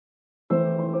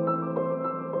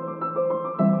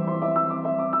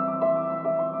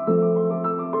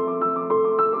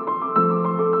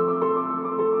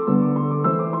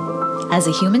As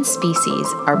a human species,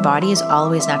 our body is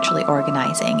always naturally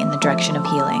organizing in the direction of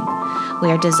healing. We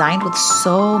are designed with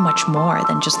so much more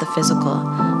than just the physical.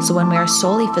 So when we are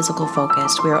solely physical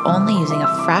focused, we are only using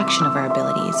a fraction of our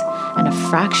abilities and a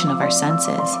fraction of our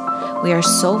senses. We are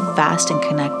so vast and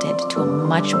connected to a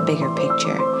much bigger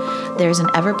picture. There is an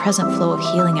ever-present flow of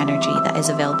healing energy that is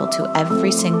available to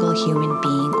every single human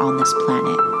being on this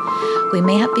planet. We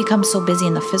may have become so busy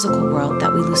in the physical world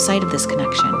that we lose sight of this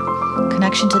connection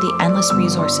to the endless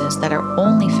resources that are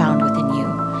only found within you,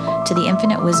 to the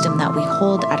infinite wisdom that we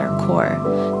hold at our core,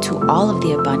 to all of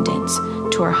the abundance,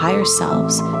 to our higher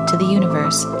selves, to the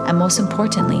universe, and most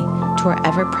importantly, to our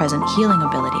ever-present healing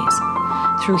abilities.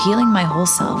 Through healing my whole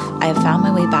self, I have found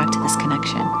my way back to this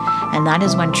connection, and that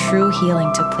is when true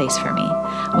healing took place for me,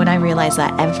 when I realized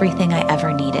that everything I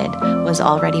ever needed was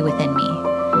already within me.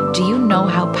 Do you know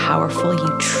how powerful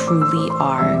you truly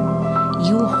are?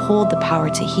 You hold the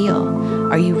power to heal.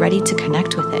 Are you ready to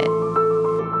connect with it?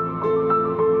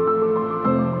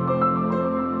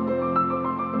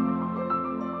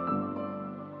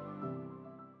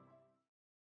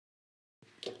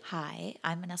 Hi,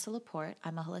 I'm Vanessa.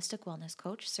 I'm a holistic wellness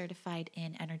coach certified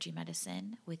in energy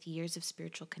medicine with years of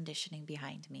spiritual conditioning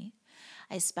behind me.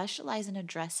 I specialize in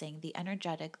addressing the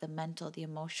energetic, the mental, the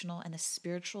emotional, and the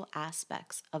spiritual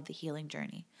aspects of the healing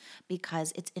journey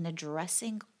because it's in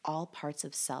addressing all parts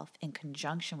of self in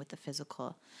conjunction with the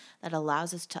physical that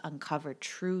allows us to uncover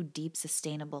true, deep,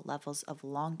 sustainable levels of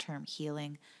long-term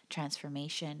healing,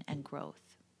 transformation, and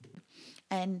growth.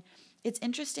 And it's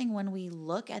interesting when we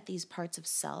look at these parts of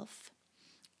self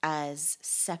as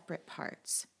separate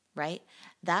parts, right?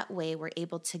 That way we're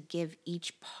able to give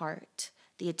each part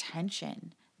the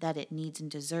attention that it needs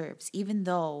and deserves, even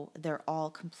though they're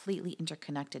all completely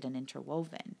interconnected and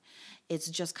interwoven. It's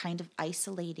just kind of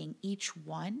isolating each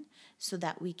one so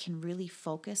that we can really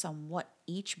focus on what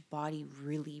each body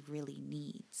really, really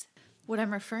needs. What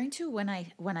I'm referring to when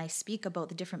I speak about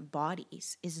the different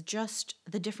bodies is just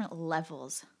the different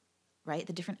levels, right?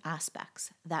 The different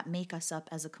aspects that make us up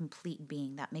as a complete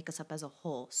being, that make us up as a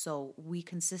whole. So we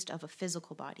consist of a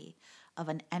physical body, of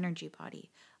an energy body,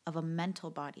 of a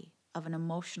mental body, of an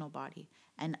emotional body,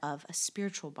 and of a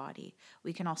spiritual body.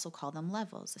 We can also call them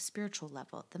levels, the spiritual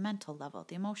level, the mental level,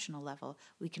 the emotional level.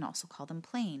 We can also call them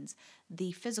planes,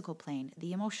 the physical plane,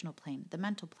 the emotional plane, the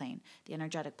mental plane, the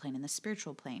energetic plane, and the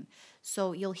spiritual plane.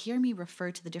 So you'll hear me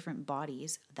refer to the different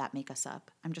bodies that make us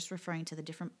up. I'm just referring to the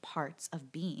different parts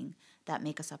of being that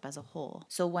make us up as a whole.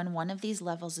 So when one of these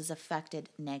levels is affected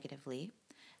negatively,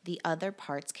 the other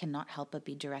parts cannot help but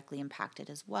be directly impacted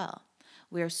as well.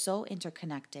 We are so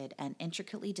interconnected and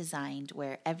intricately designed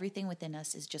where everything within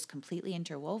us is just completely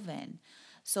interwoven.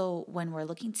 So when we're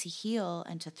looking to heal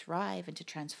and to thrive and to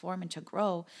transform and to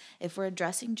grow, if we're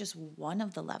addressing just one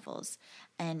of the levels,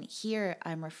 and here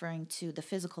I'm referring to the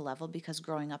physical level because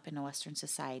growing up in a Western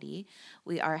society,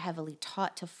 we are heavily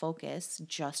taught to focus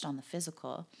just on the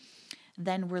physical,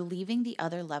 then we're leaving the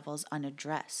other levels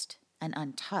unaddressed and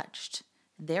untouched.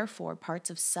 Therefore, parts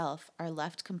of self are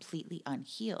left completely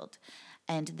unhealed.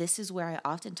 And this is where I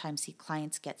oftentimes see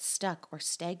clients get stuck or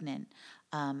stagnant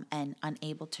and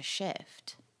unable to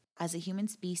shift. As a human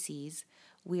species,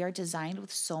 we are designed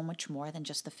with so much more than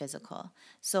just the physical.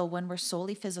 So when we're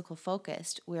solely physical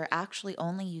focused, we're actually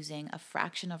only using a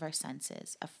fraction of our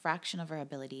senses, a fraction of our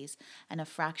abilities, and a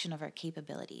fraction of our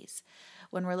capabilities.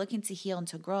 When we're looking to heal and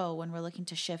to grow, when we're looking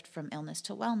to shift from illness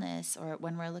to wellness, or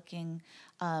when we're looking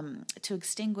to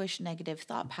extinguish negative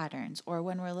thought patterns, or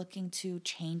when we're looking to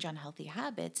change unhealthy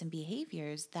habits and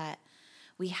behaviors that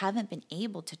we haven't been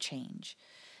able to change,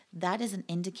 that is an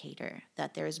indicator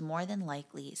that there is more than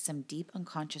likely some deep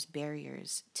unconscious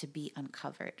barriers to be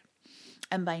uncovered.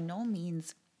 And by no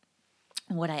means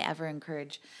would I ever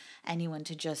encourage anyone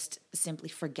to just simply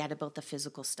forget about the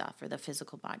physical stuff or the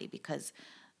physical body, because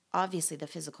obviously the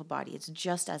physical body is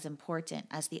just as important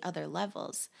as the other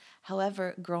levels.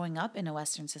 However, growing up in a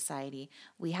Western society,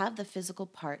 we have the physical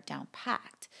part down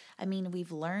packed. I mean,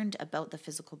 we've learned about the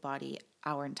physical body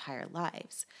our entire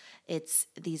lives. It's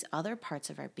these other parts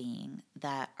of our being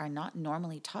that are not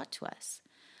normally taught to us,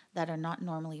 that are not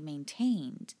normally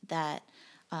maintained, that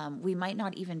we might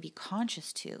not even be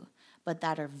conscious to, but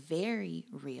that are very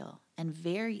real and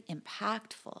very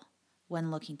impactful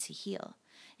when looking to heal.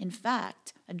 In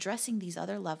fact, addressing these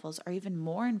other levels are even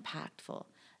more impactful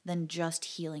than just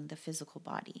healing the physical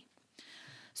body.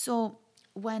 So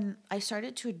when I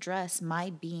started to address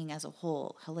my being as a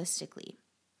whole holistically,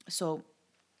 so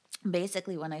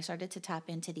basically when I started to tap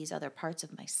into these other parts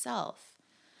of myself,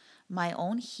 my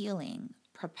own healing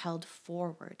propelled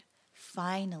forward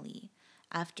finally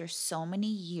after so many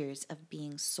years of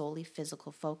being solely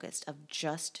physical focused, of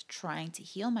just trying to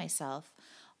heal myself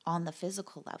on the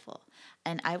physical level.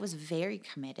 And I was very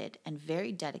committed and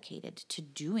very dedicated to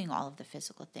doing all of the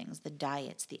physical things, the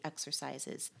diets, the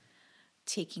exercises,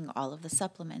 taking all of the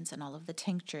supplements and all of the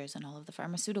tinctures and all of the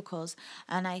pharmaceuticals,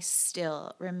 and I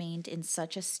still remained in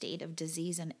such a state of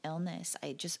disease and illness.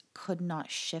 I just could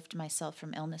not shift myself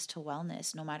from illness to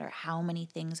wellness, no matter how many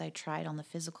things I tried on the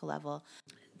physical level.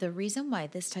 The reason why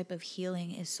this type of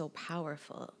healing is so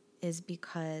powerful is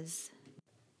because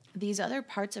these other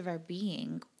parts of our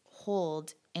being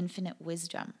hold infinite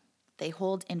wisdom. They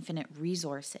hold infinite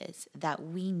resources that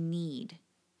we need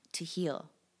to heal.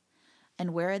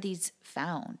 And where are these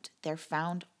found? They're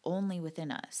found only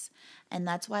within us. And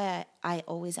that's why I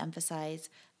always emphasize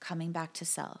coming back to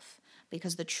self,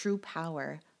 because the true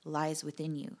power lies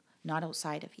within you, not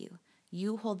outside of you.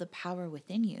 You hold the power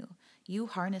within you. You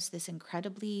harness this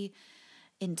incredibly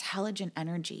intelligent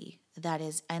energy that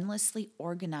is endlessly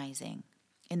organizing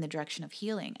in the direction of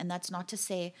healing. And that's not to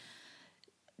say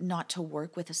not to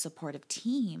work with a supportive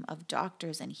team of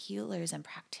doctors and healers and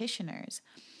practitioners.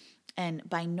 And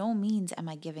by no means am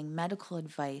I giving medical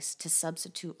advice to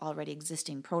substitute already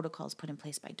existing protocols put in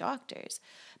place by doctors,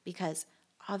 because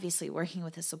obviously working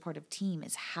with a supportive team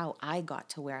is how I got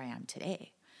to where I am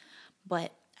today.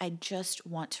 But I just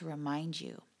want to remind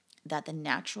you that the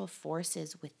natural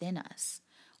forces within us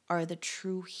are the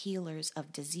true healers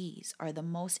of disease, are the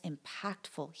most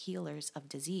impactful healers of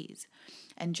disease.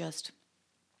 And just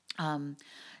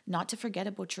not to forget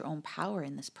about your own power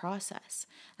in this process.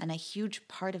 And a huge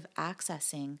part of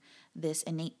accessing this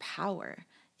innate power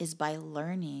is by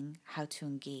learning how to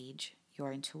engage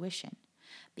your intuition,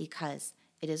 because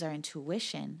it is our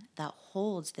intuition that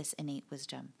holds this innate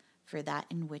wisdom for that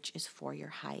in which is for your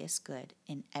highest good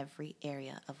in every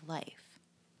area of life.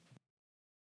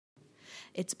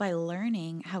 It's by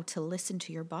learning how to listen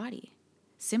to your body.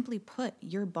 Simply put,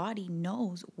 your body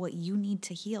knows what you need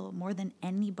to heal more than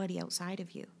anybody outside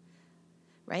of you,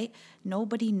 right?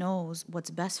 Nobody knows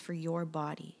what's best for your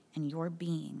body and your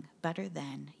being better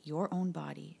than your own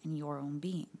body and your own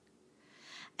being.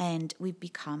 And we've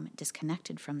become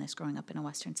disconnected from this growing up in a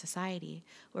Western society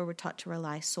where we're taught to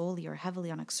rely solely or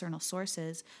heavily on external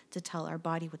sources to tell our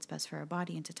body what's best for our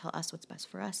body and to tell us what's best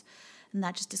for us. And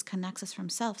that just disconnects us from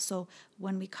self. So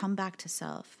when we come back to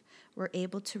self, we're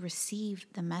able to receive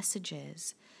the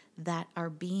messages that our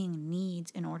being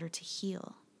needs in order to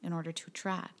heal, in order to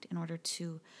attract, in order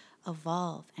to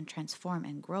evolve and transform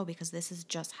and grow, because this is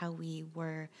just how we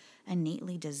were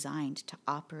innately designed to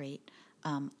operate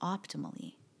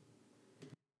optimally.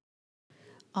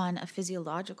 On a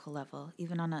physiological level,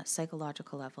 even on a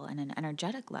psychological level and an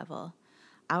energetic level,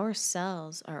 our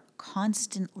cells are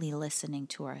constantly listening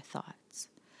to our thoughts,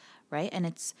 right? And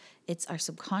it's our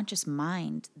subconscious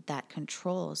mind that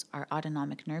controls our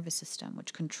autonomic nervous system,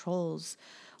 which controls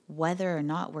whether or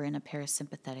not we're in a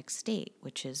parasympathetic state,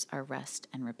 which is our rest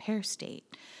and repair state.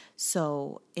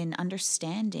 So in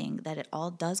understanding that it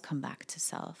all does come back to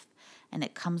self, and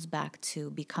it comes back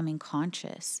to becoming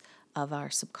conscious of our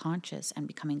subconscious and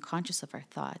becoming conscious of our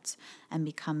thoughts and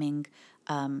becoming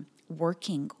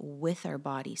working with our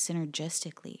body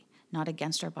synergistically, not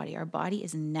against our body. Our body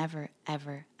is never,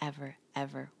 ever, ever,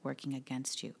 ever working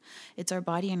against you. It's our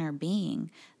body and our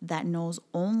being that knows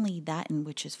only that in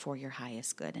which is for your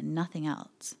highest good and nothing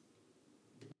else.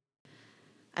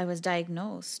 I was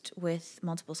diagnosed with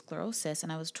multiple sclerosis,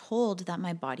 and I was told that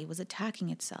my body was attacking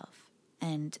itself.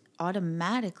 And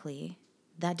automatically,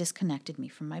 that disconnected me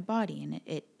from my body. And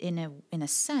it in a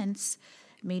sense,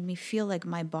 made me feel like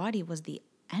my body was the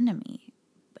enemy.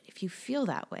 But if you feel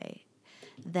that way,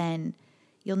 then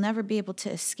you'll never be able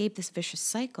to escape this vicious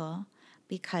cycle,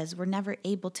 because we're never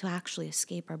able to actually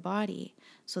escape our body.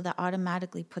 So that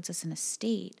automatically puts us in a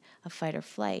state of fight or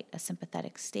flight, a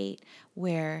sympathetic state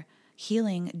where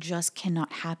healing just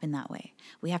cannot happen that way.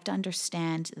 We have to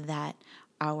understand that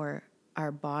our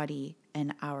body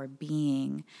and our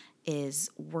being is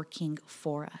working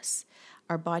for us.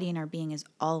 Our body and our being is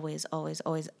always, always,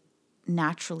 always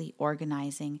naturally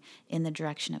organizing in the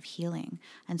direction of healing.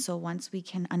 And so once we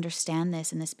can understand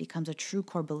this and this becomes a true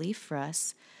core belief for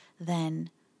us, then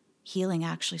healing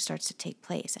actually starts to take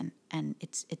place, and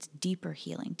it's deeper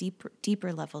healing,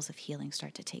 deeper levels of healing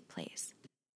start to take place.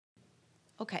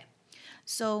 Okay,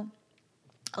 so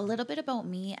a little bit about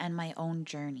me and my own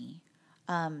journey.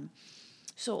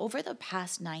 So over the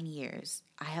past 9 years,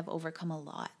 I have overcome a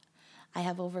lot. I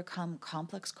have overcome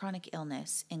complex chronic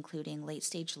illness, including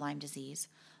late-stage Lyme disease,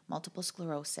 multiple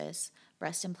sclerosis,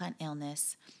 breast implant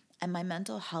illness, and my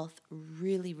mental health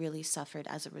really, really suffered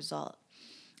as a result.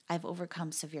 I've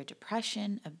overcome severe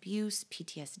depression, abuse,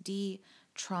 PTSD,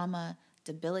 trauma,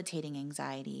 debilitating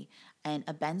anxiety, and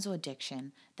a benzo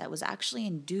addiction that was actually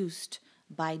induced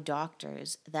by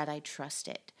doctors that I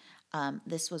trusted.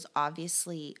 This was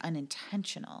obviously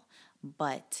unintentional,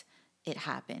 but it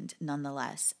happened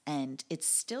nonetheless. And it's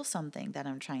still something that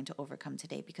I'm trying to overcome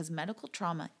today because medical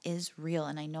trauma is real.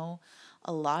 And I know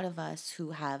a lot of us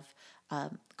who have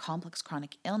complex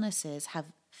chronic illnesses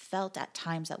have felt at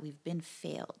times that we've been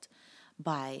failed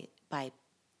by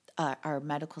our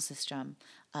medical system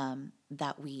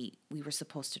that we were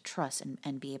supposed to trust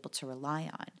and be able to rely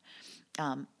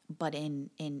on. But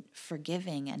in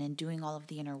forgiving and in doing all of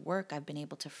the inner work, I've been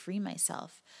able to free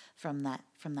myself from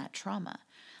that trauma.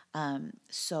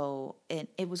 So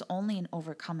it was only in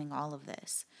overcoming all of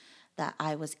this that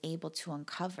I was able to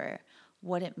uncover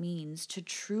what it means to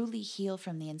truly heal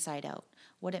from the inside out,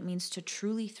 what it means to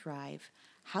truly thrive,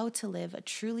 how to live a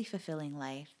truly fulfilling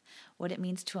life, what it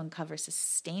means to uncover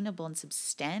sustainable and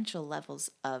substantial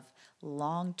levels of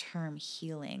long-term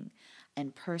healing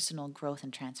and personal growth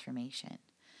and transformation.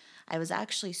 I was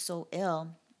actually so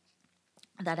ill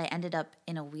that I ended up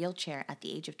in a wheelchair at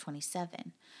the age of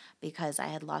 27 because I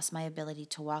had lost my ability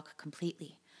to walk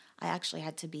completely. I actually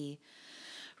had to be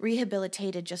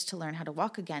rehabilitated just to learn how to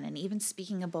walk again. And even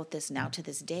speaking about this now to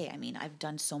this day, I mean, I've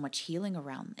done so much healing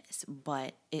around this,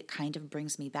 but it kind of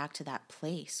brings me back to that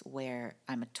place where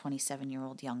I'm a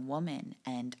 27-year-old young woman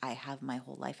and I have my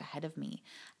whole life ahead of me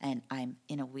and I'm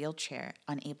in a wheelchair,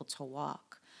 unable to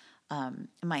walk.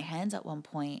 My hands at one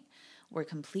point were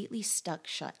completely stuck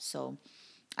shut. So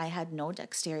I had no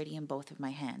dexterity in both of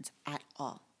my hands at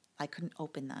all. I couldn't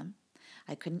open them.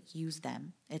 I couldn't use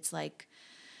them. It's like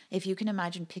if you can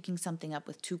imagine picking something up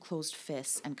with two closed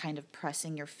fists and kind of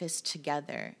pressing your fists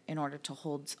together in order to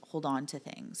hold on to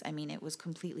things. I mean, it was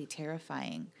completely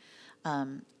terrifying.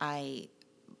 My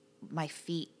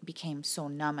feet became so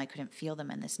numb I couldn't feel them,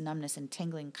 and this numbness and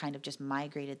tingling kind of just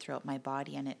migrated throughout my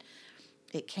body, and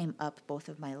it came up both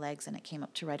of my legs and it came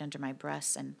up to right under my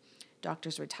breasts, and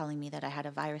doctors were telling me that I had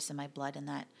a virus in my blood and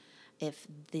that if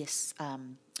this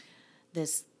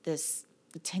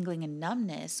tingling and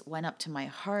numbness went up to my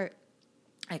heart,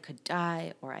 I could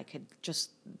die or I could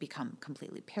just become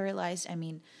completely paralyzed. I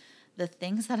mean, the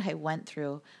things that I went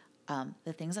through,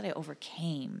 the things that I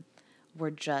overcame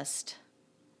were just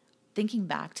thinking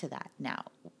back to that now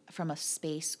from a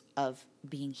space of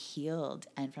being healed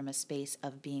and from a space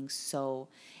of being so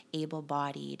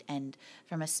able-bodied and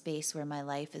from a space where my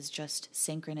life is just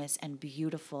synchronous and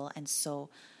beautiful and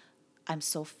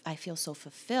I feel so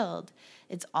fulfilled.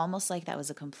 It's almost like that was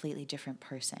a completely different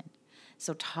person.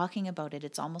 So talking about it,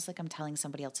 it's almost like I'm telling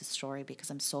somebody else's story because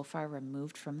I'm so far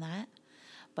removed from that.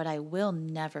 But I will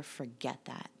never forget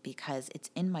that because it's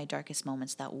in my darkest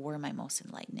moments that were my most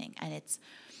enlightening. And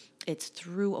it's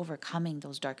through overcoming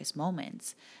those darkest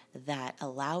moments that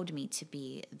allowed me to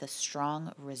be the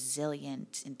strong,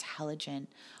 resilient, intelligent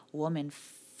woman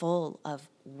full of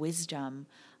wisdom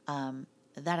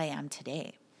that I am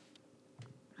today.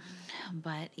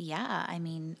 But yeah, I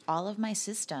mean, all of my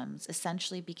systems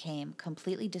essentially became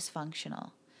completely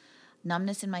dysfunctional.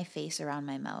 Numbness in my face around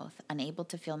my mouth, unable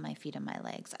to feel my feet and my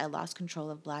legs. I lost control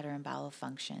of bladder and bowel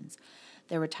functions.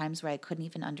 There were times where I couldn't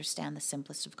even understand the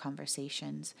simplest of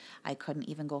conversations. I couldn't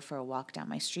even go for a walk down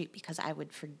my street because I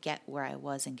would forget where I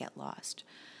was and get lost.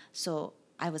 So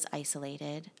I was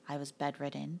isolated. I was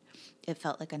bedridden. It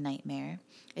felt like a nightmare.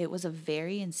 It was a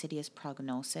very insidious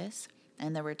prognosis.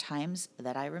 And there were times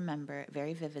that I remember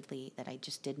very vividly that I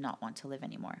just did not want to live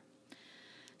anymore.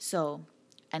 So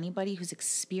anybody who's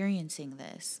experiencing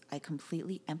this, I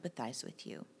completely empathize with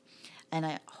you. And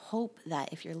I hope that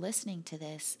if you're listening to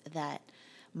this, that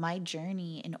my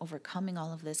journey in overcoming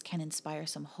all of this can inspire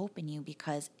some hope in you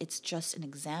because it's just an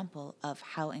example of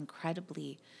how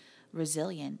incredibly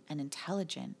resilient and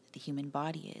intelligent the human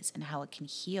body is and how it can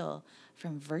heal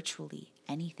from virtually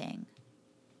anything.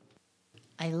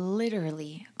 I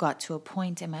literally got to a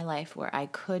point in my life where I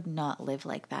could not live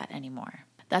like that anymore.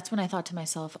 That's when I thought to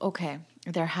myself, okay,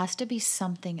 there has to be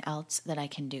something else that I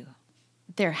can do.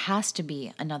 There has to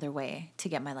be another way to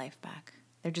get my life back.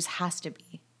 There just has to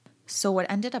be. So what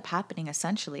ended up happening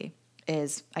essentially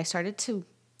is I started to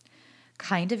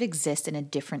kind of exist in a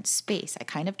different space. I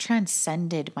kind of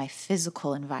transcended my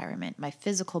physical environment, my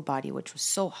physical body, which was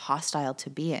so hostile to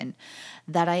be in,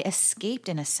 that I escaped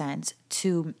in a sense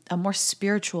to a more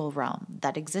spiritual realm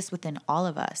that exists within all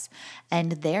of us.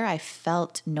 And there I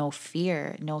felt no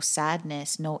fear, no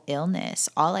sadness, no illness.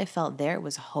 All I felt there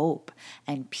was hope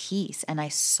and peace. And I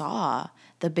saw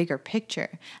the bigger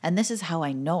picture. And this is how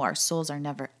I know our souls are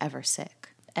never, ever sick.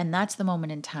 And that's the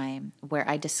moment in time where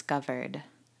I discovered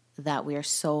that we are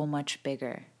so much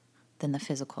bigger than the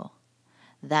physical,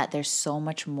 that there's so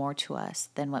much more to us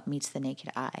than what meets the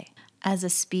naked eye. As a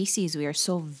species, we are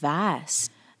so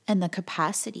vast, and the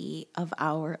capacity of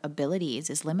our abilities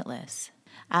is limitless.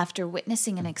 After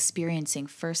witnessing and experiencing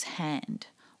firsthand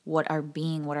what our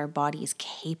being, what our body is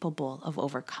capable of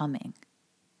overcoming,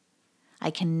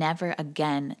 I can never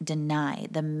again deny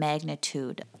the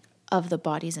magnitude of the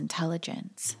body's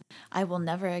intelligence. I will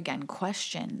never again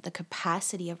question the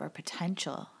capacity of our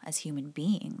potential as human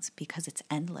beings because it's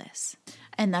endless.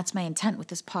 And that's my intent with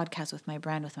this podcast, with my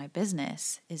brand, with my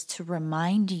business, is to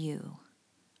remind you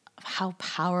of how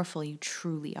powerful you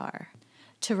truly are,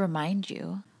 to remind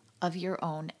you of your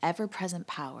own ever-present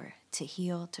power to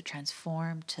heal, to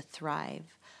transform, to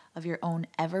thrive, of your own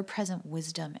ever-present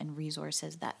wisdom and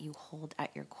resources that you hold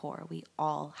at your core. We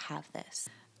all have this.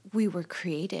 We were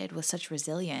created with such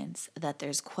resilience that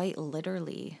there's quite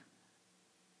literally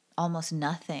almost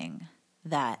nothing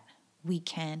that we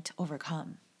can't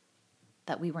overcome,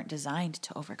 that we weren't designed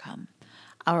to overcome.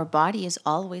 Our body is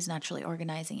always naturally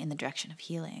organizing in the direction of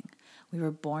healing. We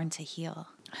were born to heal.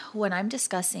 When I'm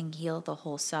discussing Heal the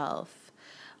Whole Self,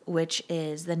 which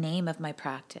is the name of my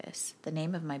practice, the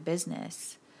name of my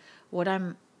business, what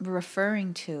I'm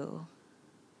referring to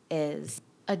is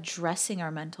addressing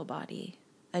our mental body,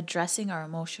 addressing our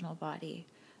emotional body,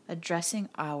 addressing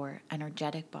our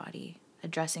energetic body,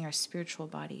 addressing our spiritual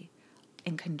body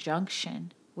in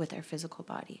conjunction with our physical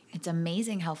body. It's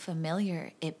amazing how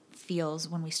familiar it feels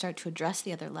when we start to address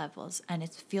the other levels. And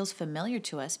it feels familiar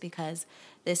to us because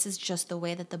this is just the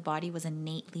way that the body was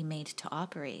innately made to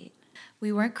operate.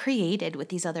 We weren't created with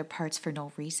these other parts for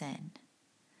no reason.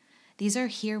 These are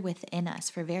here within us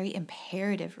for very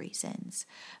imperative reasons,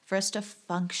 for us to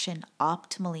function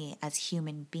optimally as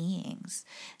human beings.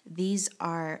 These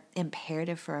are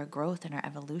imperative for our growth and our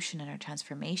evolution and our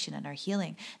transformation and our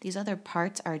healing. These other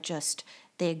parts are just,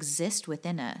 they exist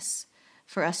within us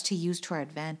for us to use to our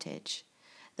advantage,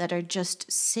 that are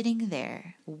just sitting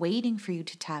there waiting for you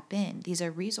to tap in. These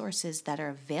are resources that are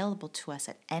available to us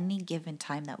at any given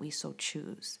time that we so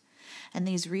choose. And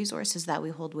these resources that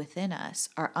we hold within us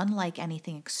are unlike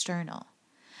anything external,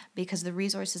 because the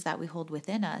resources that we hold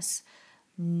within us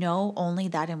know only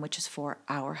that in which is for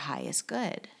our highest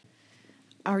good.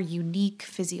 Our unique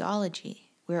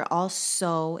physiology. We're all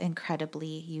so incredibly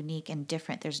unique and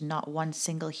different. There's not one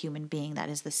single human being that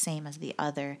is the same as the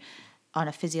other on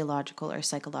a physiological or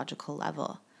psychological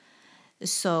level.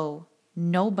 So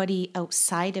nobody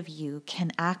outside of you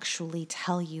can actually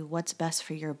tell you what's best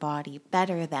for your body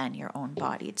better than your own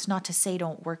body. It's not to say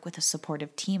don't work with a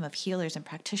supportive team of healers and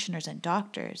practitioners and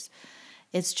doctors.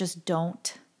 It's just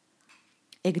don't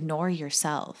ignore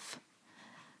yourself.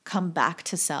 Come back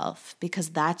to self, because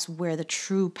that's where the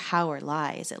true power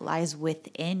lies. It lies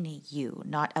within you,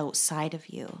 not outside of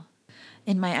you.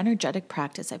 In my energetic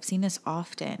practice, I've seen this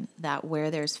often, that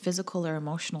where there's physical or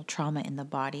emotional trauma in the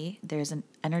body, there's an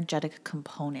energetic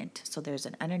component. So there's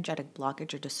an energetic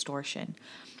blockage or distortion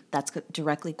that's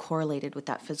directly correlated with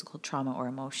that physical trauma or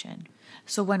emotion.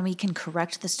 So when we can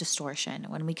correct this distortion,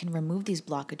 when we can remove these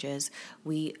blockages,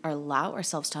 we allow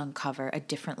ourselves to uncover a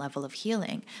different level of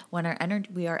healing. When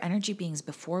we are energy beings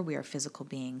before we are physical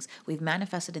beings, we've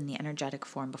manifested in the energetic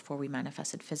form before we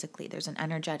manifested physically. There's an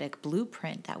energetic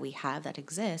blueprint that we have that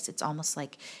exists. It's almost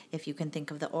like, if you can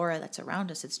think of the aura that's around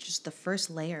us, it's just the first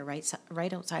layer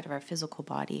right outside of our physical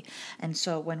body. And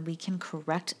so when we can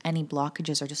correct any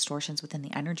blockages or distortions within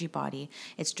the energy body,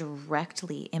 it's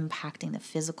directly impacting the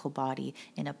physical body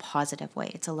in a positive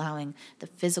way. It's allowing the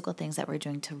physical things that we're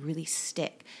doing to really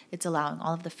stick. It's allowing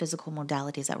all of the physical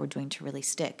modalities that we're doing to really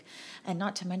stick. And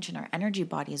not to mention, our energy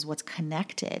body is what's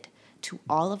connected to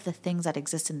all of the things that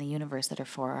exist in the universe that are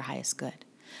for our highest good.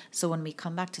 So when we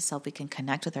come back to self, we can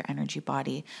connect with our energy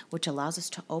body, which allows us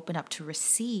to open up to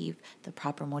receive the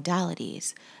proper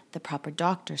modalities. The proper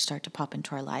doctors start to pop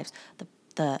into our lives,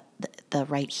 the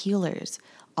right healers,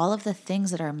 all of the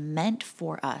things that are meant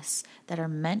for us,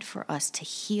 to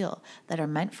heal, that are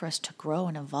meant for us to grow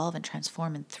and evolve and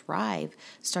transform and thrive,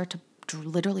 start to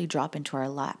literally drop into our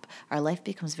lap. Our life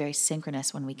becomes very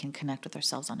synchronous when we can connect with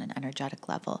ourselves on an energetic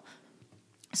level.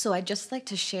 So I'd just like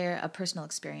to share a personal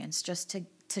experience just to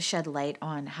shed light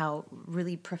on how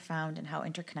really profound and how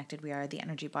interconnected we are, the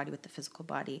energy body with the physical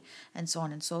body, and so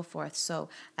on and so forth. So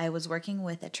I was working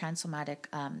with a transsomatic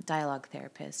dialogue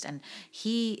therapist, and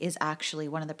he is actually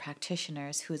one of the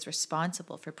practitioners who is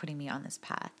responsible for putting me on this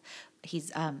path.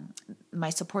 He's my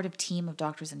supportive team of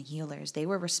doctors and healers. They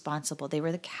were responsible. They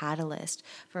were the catalyst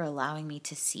for allowing me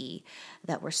to see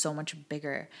that we're so much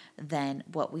bigger than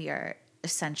what we are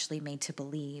essentially made to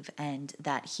believe, and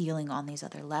that healing on these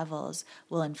other levels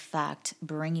will in fact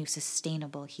bring you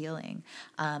sustainable healing.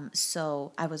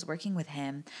 So I was working with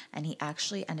him, and he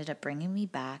actually ended up bringing me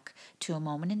back to a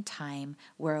moment in time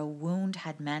where a wound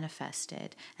had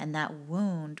manifested, and that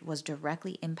wound was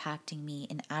directly impacting me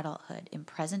in adulthood, in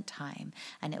present time,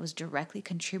 and it was directly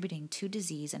contributing to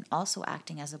disease and also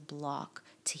acting as a block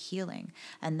to healing.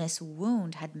 And this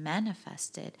wound had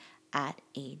manifested at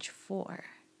age 4.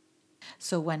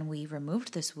 So when we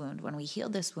removed this wound, when we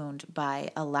healed this wound by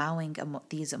allowing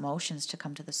these emotions to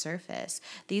come to the surface,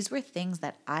 these were things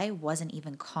that I wasn't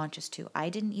even conscious to. I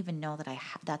didn't even know that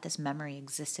that this memory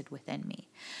existed within me.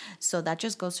 So that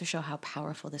just goes to show how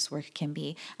powerful this work can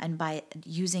be. And by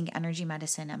using energy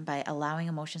medicine and by allowing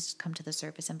emotions to come to the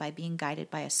surface and by being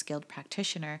guided by a skilled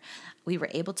practitioner, we were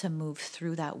able to move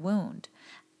through that wound.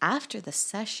 After the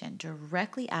session,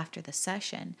 directly after the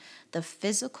session, the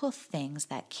physical things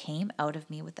that came out of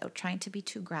me, without trying to be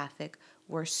too graphic,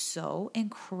 were so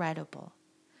incredible.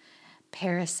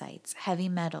 Parasites, heavy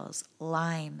metals,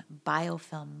 Lyme,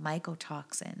 biofilm,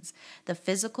 mycotoxins, the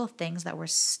physical things that were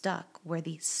stuck where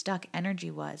the stuck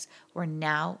energy was, were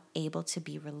now able to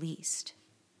be released.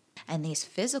 And these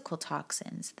physical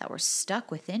toxins that were stuck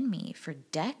within me for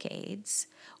decades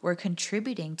were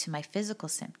contributing to my physical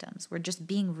symptoms, were just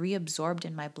being reabsorbed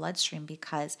in my bloodstream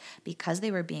because they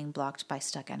were being blocked by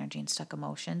stuck energy and stuck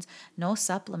emotions. No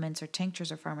supplements or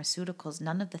tinctures or pharmaceuticals,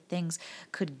 none of the things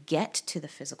could get to the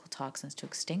physical toxins to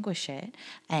extinguish it,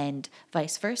 and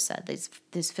vice versa.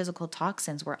 These physical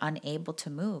toxins were unable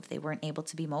to move. They weren't able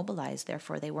to be mobilized,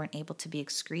 therefore they weren't able to be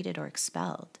excreted or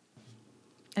expelled.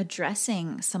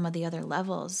 Addressing some of the other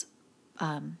levels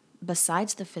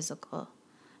besides the physical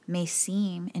may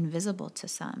seem invisible to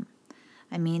some.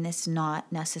 I mean, it's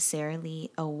not necessarily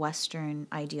a Western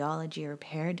ideology or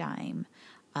paradigm,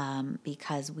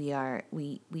 because we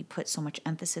put so much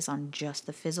emphasis on just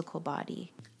the physical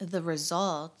body. The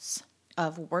results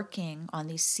of working on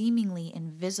these seemingly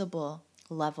invisible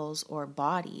levels or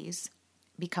bodies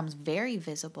becomes very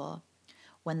visible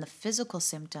when the physical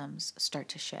symptoms start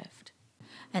to shift.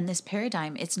 And this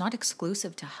paradigm, it's not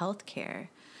exclusive to healthcare.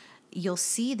 You'll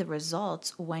see the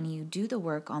results when you do the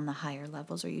work on the higher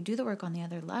levels or you do the work on the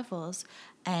other levels,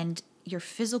 and your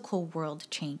physical world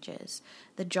changes.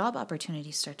 The job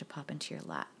opportunities start to pop into your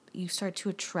lap. You start to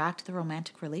attract the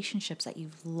romantic relationships that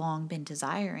you've long been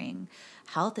desiring.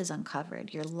 Health is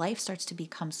uncovered. Your life starts to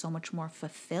become so much more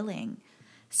fulfilling.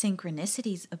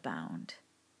 Synchronicities abound.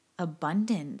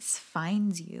 Abundance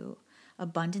finds you.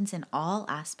 Abundance in all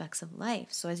aspects of life.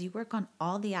 So as you work on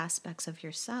all the aspects of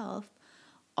yourself,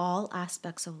 all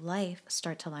aspects of life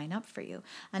start to line up for you.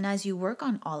 And as you work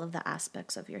on all of the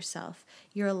aspects of yourself,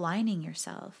 you're aligning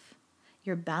yourself.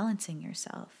 You're balancing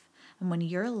yourself. And when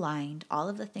you're aligned, all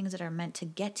of the things that are meant to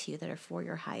get to you, that are for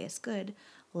your highest good,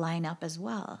 line up as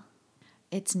well.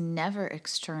 It's never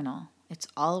external. It's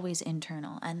always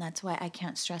internal. And that's why I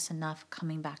can't stress enough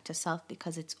coming back to self,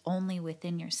 because it's only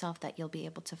within yourself that you'll be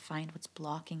able to find what's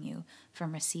blocking you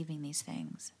from receiving these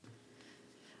things.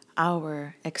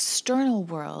 Our external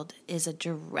world is a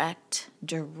direct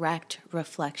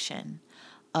reflection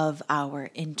of our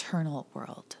internal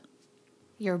world.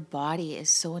 Your body is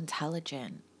so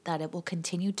intelligent that it will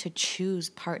continue to choose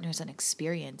partners and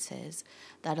experiences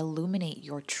that illuminate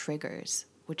your triggers,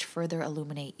 which further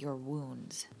illuminate your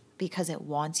wounds, because it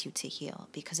wants you to heal,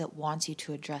 because it wants you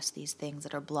to address these things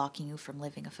that are blocking you from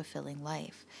living a fulfilling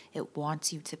life. It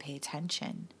wants you to pay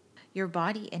attention. Your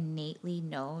body innately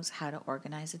knows how to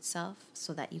organize itself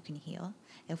so that you can heal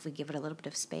if we give it a little bit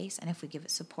of space and if we give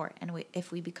it support, and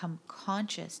if we become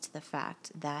conscious to the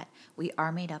fact that we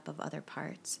are made up of other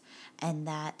parts and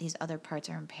that these other parts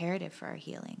are imperative for our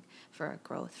healing, for our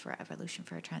growth, for our evolution,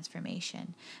 for our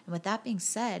transformation. And with that being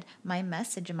said, my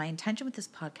message and my intention with this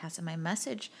podcast and my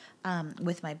message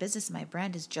with my business and my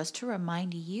brand is just to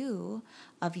remind you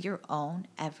of your own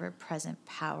ever-present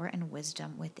power and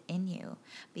wisdom within you,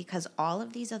 because all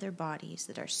of these other bodies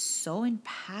that are so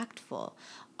impactful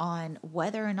on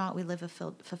whether or not we live a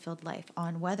fulfilled life,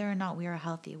 on whether or not we are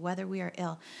healthy, whether we are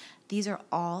ill, these are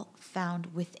all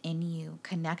found within you,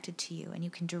 connected to you, and you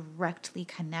can directly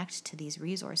connect to these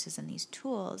resources and these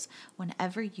tools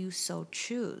whenever you so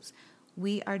choose.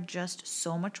 We are just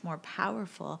so much more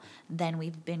powerful than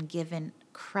we've been given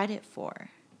credit for.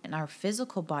 And our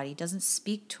physical body doesn't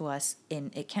speak to us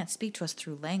it can't speak to us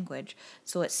through language.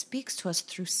 So it speaks to us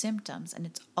through symptoms, and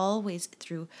it's always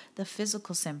through the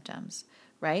physical symptoms,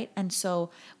 right? And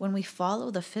so when we follow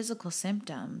the physical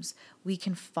symptoms, we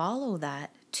can follow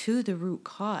that to the root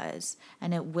cause,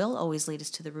 and it will always lead us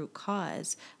to the root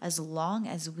cause as long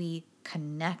as we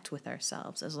connect with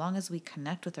ourselves, as long as we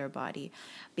connect with our body.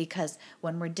 Because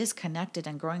when we're disconnected,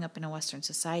 and growing up in a Western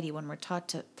society, when we're taught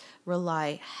to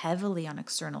rely heavily on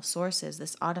external sources,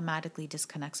 this automatically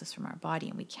disconnects us from our body,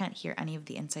 and we can't hear any of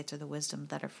the insights or the wisdom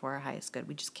that are for our highest good.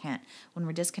 We just can't. When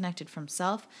we're disconnected from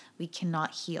self, we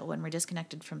cannot heal. When we're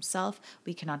disconnected from self,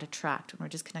 we cannot attract. When we're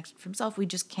disconnected from self, we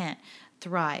just can't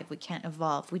thrive. We can't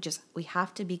evolve. We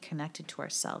have to be connected to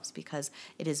ourselves, because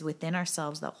it is within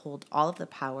ourselves that hold all of the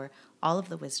power, all of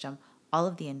the wisdom, all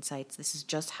of the insights. This is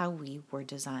just how we were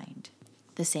designed.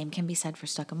 The same can be said for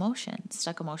stuck emotions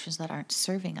that aren't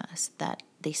serving us, that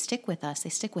they stick with us, they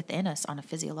stick within us on a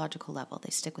physiological level, they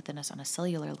stick within us on a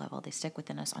cellular level, they stick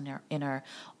within us in our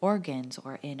organs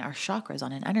or in our chakras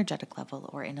on an energetic level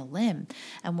or in a limb.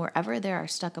 And wherever there are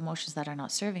stuck emotions that are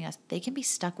not serving us, they can be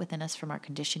stuck within us from our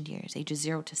conditioned years, ages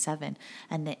 0 to 7,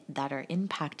 and that are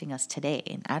impacting us today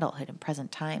in adulthood and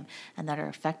present time, and that are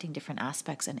affecting different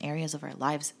aspects and areas of our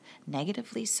lives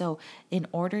negatively. So in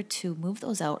order to move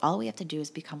those out, all we have to do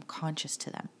is become conscious to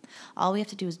them. All we have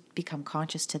to do is become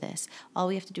conscious to this. All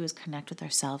we have to do is connect with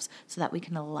ourselves, so that we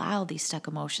can allow these stuck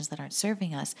emotions that aren't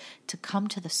serving us to come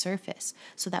to the surface,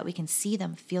 so that we can see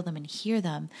them, feel them, and hear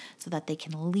them, so that they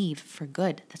can leave for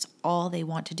good. That's all they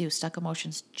want to do. Stuck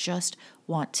emotions just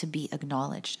want to be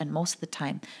acknowledged. And most of the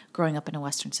time, growing up in a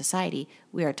Western society,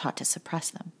 we are taught to suppress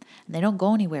them. And they don't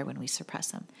go anywhere when we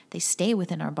suppress them. They stay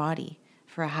within our body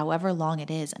for however long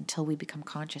it is, until we become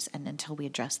conscious and until we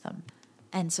address them.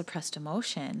 And suppressed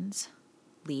emotions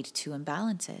lead to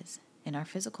imbalances in our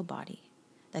physical body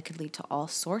that could lead to all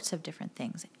sorts of different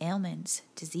things: ailments,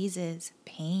 diseases,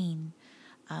 pain,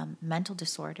 mental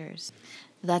disorders.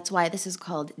 That's why this is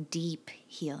called deep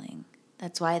healing.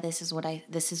 That's why this is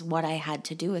what I had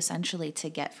to do, essentially, to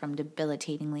get from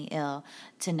debilitatingly ill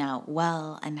to now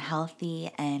well and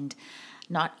healthy. And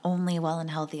not only well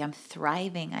and healthy, I'm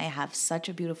thriving. I have such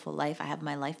a beautiful life. I have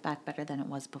my life back better than it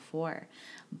was before.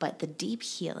 But the deep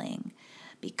healing,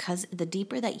 because the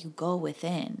deeper that you go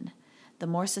within, the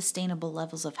more sustainable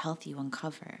levels of health you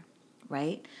uncover,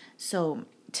 right? So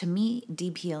to me,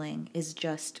 deep healing is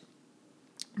just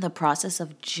the process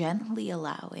of gently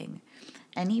allowing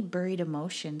any buried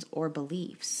emotions or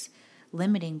beliefs,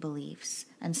 limiting beliefs,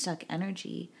 and stuck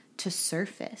energy to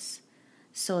surface,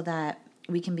 so that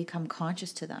we can become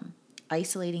conscious to them,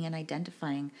 isolating and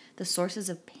identifying the sources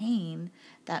of pain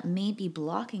that may be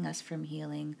blocking us from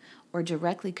healing or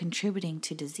directly contributing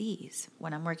to disease.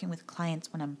 When I'm working with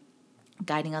clients, when I'm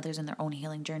guiding others in their own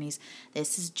healing journeys,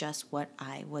 this is just what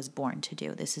I was born to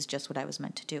do. This is just what I was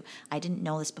meant to do. I didn't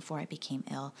know this before I became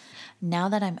ill. Now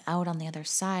that I'm out on the other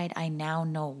side, I now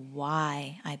know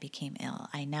why I became ill.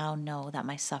 I now know that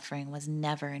my suffering was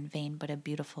never in vain, but a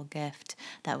beautiful gift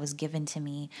that was given to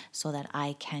me, so that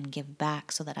I can give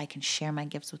back, so that I can share my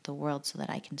gifts with the world, so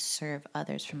that I can serve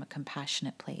others from a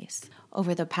compassionate place.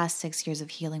 Over the past 6 years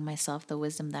of healing myself, the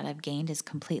wisdom that I've gained is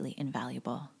completely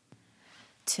invaluable.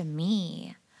 To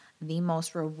me, the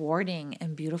most rewarding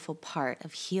and beautiful part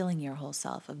of healing your whole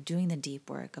self, of doing the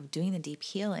deep work, of doing the deep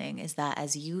healing, is that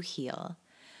as you heal,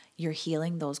 you're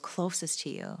healing those closest to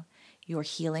you. You're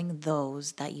healing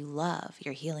those that you love.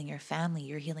 You're healing your family.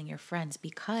 You're healing your friends.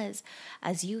 Because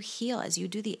as you heal, as you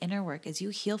do the inner work, as you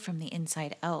heal from the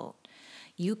inside out,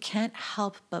 you can't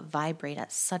help but vibrate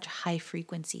at such high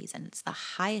frequencies. And it's the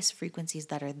highest frequencies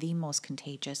that are the most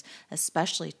contagious,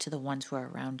 especially to the ones who are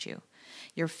around you.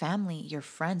 Your family, your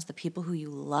friends, the people who you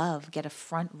love get a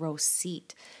front row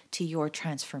seat to your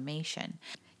transformation.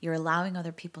 You're allowing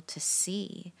other people to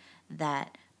see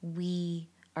that we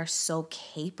are so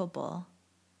capable,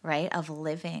 right, of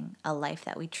living a life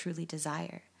that we truly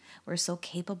desire. We're so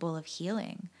capable of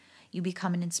healing. You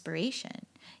become an inspiration.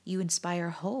 You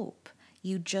inspire hope.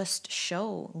 You just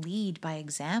lead by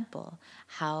example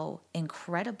how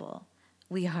incredible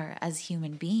we are as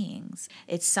human beings.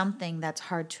 It's something that's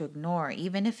hard to ignore.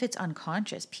 Even if it's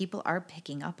unconscious, people are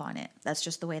picking up on it. That's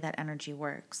just the way that energy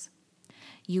works.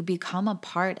 You become a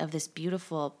part of this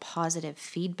beautiful, positive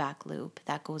feedback loop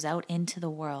that goes out into the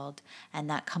world and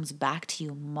that comes back to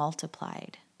you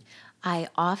multiplied. I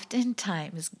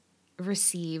oftentimes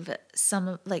receive some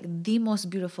of the most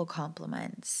beautiful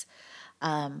compliments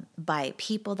by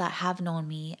people that have known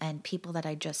me and people that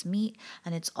I just meet.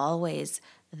 And it's always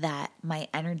that my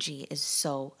energy is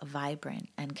so vibrant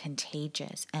and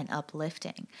contagious and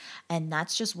uplifting. And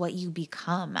that's just what you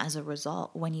become as a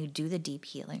result. When you do the deep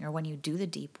healing or when you do the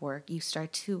deep work, you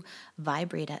start to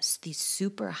vibrate at these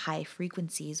super high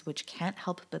frequencies, which can't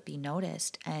help but be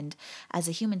noticed. And as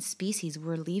a human species,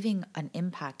 we're leaving an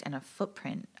impact and our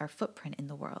footprint in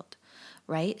the world,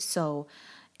 right? So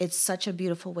it's such a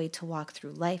beautiful way to walk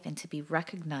through life and to be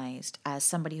recognized as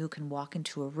somebody who can walk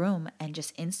into a room and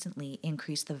just instantly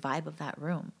increase the vibe of that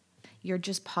room. You're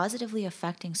just positively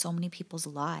affecting so many people's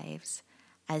lives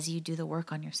as you do the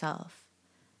work on yourself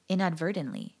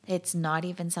inadvertently. It's not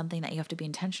even something that you have to be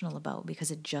intentional about because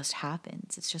it just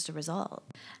happens. It's just a result.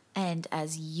 And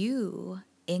as you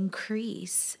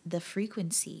increase the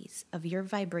frequencies of your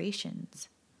vibrations,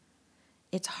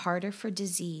 it's harder for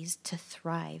disease to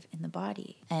thrive in the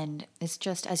body. And it's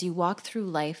just as you walk through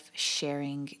life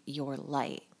sharing your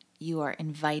light, you are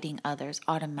inviting others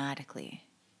automatically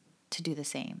to do the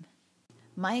same.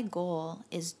 My goal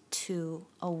is to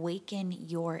awaken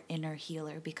your inner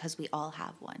healer because we all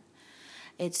have one.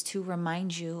 It's to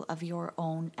remind you of your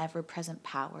own ever-present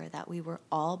power that we were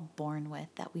all born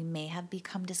with, that we may have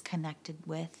become disconnected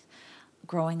with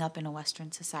growing up in a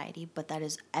Western society, but that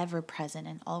is ever present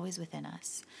and always within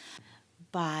us.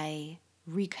 By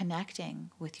reconnecting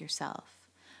with yourself,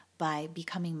 by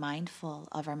becoming mindful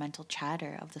of our mental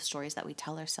chatter, of the stories that we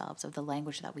tell ourselves, of the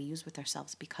language that we use with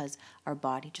ourselves because our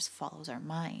body just follows our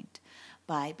mind,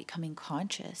 by becoming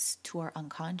conscious to our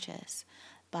unconscious,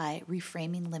 by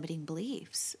reframing limiting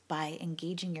beliefs, by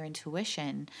engaging your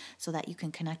intuition so that you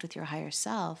can connect with your higher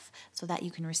self, so that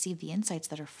you can receive the insights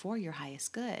that are for your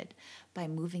highest good, by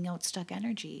moving out stuck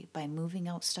energy, by moving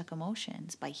out stuck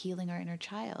emotions, by healing our inner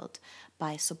child,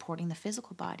 by supporting the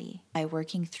physical body, by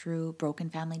working through broken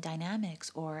family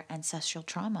dynamics or ancestral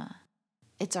trauma.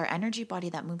 It's our energy body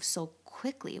that moves so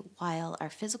quickly while our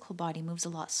physical body moves a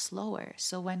lot slower.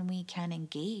 So when we can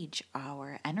engage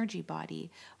our energy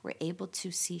body, we're able to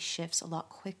see shifts a lot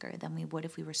quicker than we would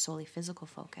if we were solely physical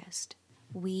focused.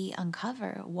 We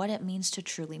uncover what it means to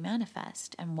truly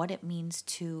manifest and what it means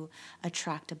to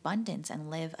attract abundance and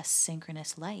live a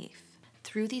synchronous life.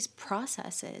 Through these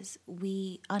processes,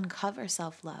 we uncover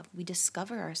self-love, we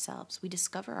discover ourselves, we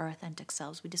discover our authentic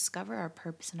selves, we discover our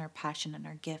purpose and our passion and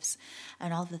our gifts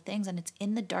and all of the things. And it's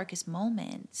in the darkest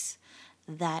moments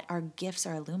that our gifts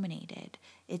are illuminated.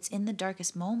 It's in the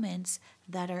darkest moments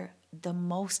that are the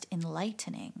most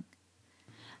enlightening.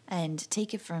 And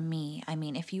take it from me, I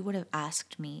mean, if you would have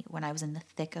asked me when I was in the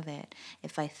thick of it,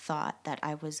 if I thought that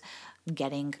I was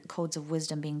getting codes of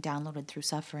wisdom being downloaded through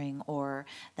suffering or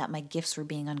that my gifts were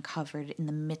being uncovered in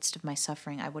the midst of my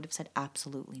suffering, I would have said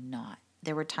absolutely not.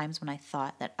 There were times when I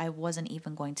thought that I wasn't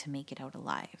even going to make it out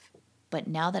alive. But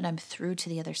now that I'm through to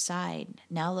the other side,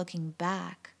 now looking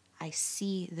back, I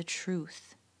see the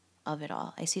truth of it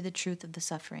all. I see the truth of the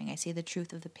suffering. I see the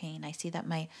truth of the pain. I see that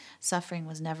my suffering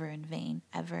was never in vain,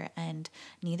 ever, and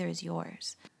neither is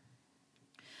yours.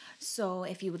 So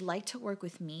if you would like to work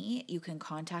with me, you can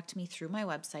contact me through my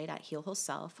website at Heal Whole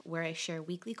Self, where I share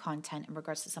weekly content in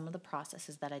regards to some of the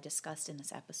processes that I discussed in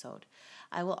this episode.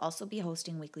 I will also be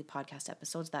hosting weekly podcast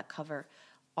episodes that cover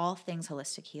all things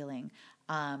holistic healing,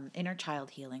 inner child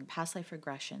healing, past life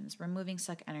regressions, removing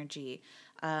stuck energy,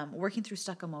 working through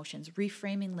stuck emotions,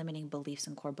 reframing limiting beliefs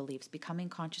and core beliefs, becoming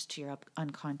conscious to your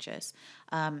unconscious,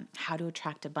 how to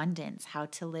attract abundance, how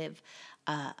to live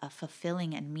a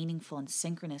fulfilling and meaningful and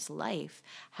synchronous life,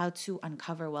 how to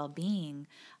uncover well-being,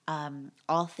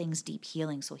 all things deep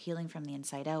healing, so healing from the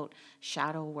inside out,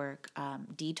 shadow work,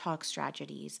 detox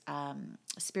strategies,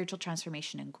 spiritual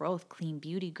transformation and growth, clean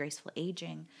beauty, graceful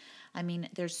aging. I mean,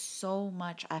 there's so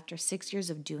much. After 6 years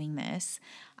of doing this,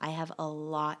 I have a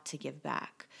lot to give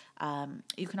back.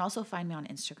 You can also find me on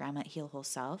Instagram at Heal Whole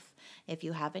Self. If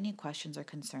you have any questions or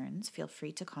concerns, feel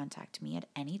free to contact me at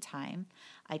any time.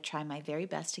 I try my very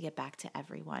best to get back to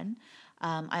everyone.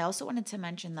 I also wanted to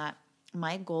mention that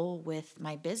my goal with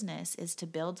my business is to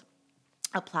build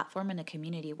a platform and a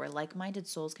community where like-minded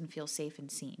souls can feel safe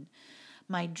and seen.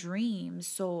 My dream,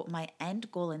 so my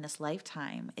end goal in this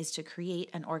lifetime is to create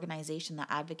an organization that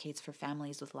advocates for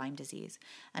families with Lyme disease.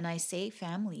 And I say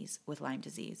families with Lyme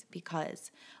disease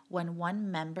because when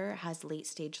one member has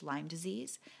late-stage Lyme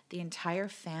disease, the entire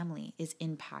family is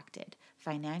impacted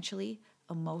financially,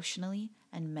 emotionally,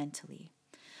 and mentally.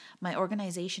 My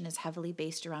organization is heavily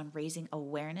based around raising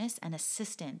awareness and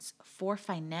assistance for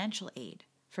financial aid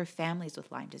for families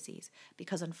with Lyme disease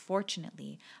because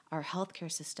unfortunately our healthcare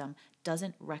system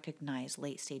doesn't recognize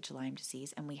late-stage Lyme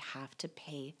disease and we have to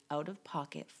pay out of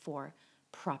pocket for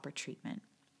proper treatment.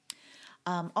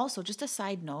 Also, just a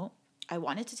side note, I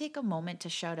wanted to take a moment to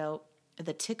shout out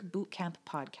the Tick Bootcamp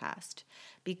podcast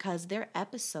because their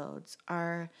episodes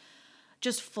are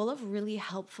just full of really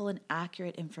helpful and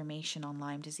accurate information on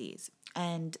Lyme disease.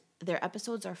 And their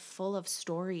episodes are full of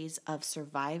stories of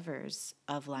survivors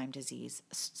of Lyme disease,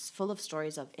 full of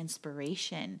stories of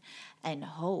inspiration and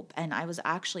hope. And I was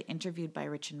actually interviewed by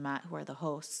Rich and Matt, who are the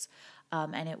hosts,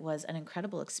 and it was an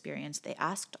incredible experience. They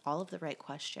asked all of the right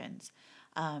questions.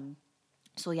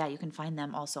 So yeah, you can find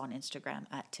them also on Instagram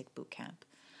at Tick Bootcamp.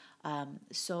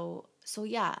 So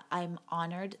yeah, I'm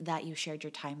honored that you shared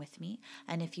your time with me.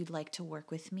 And if you'd like to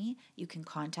work with me, you can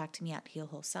contact me at Heal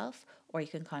Whole Self, or you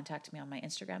can contact me on my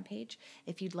Instagram page.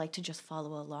 If you'd like to just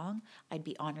follow along, I'd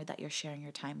be honored that you're sharing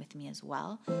your time with me as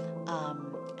well.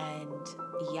 And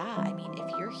yeah, I mean,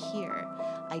 if you're here,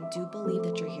 I do believe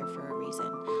that you're here for a reason.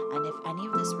 And if any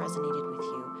of this resonated with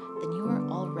you, then you are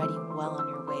already well on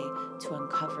your way to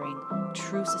uncovering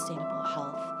true sustainable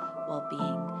health, well-being,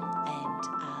 and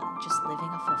just living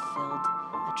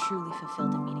a truly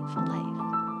fulfilled and meaningful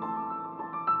life.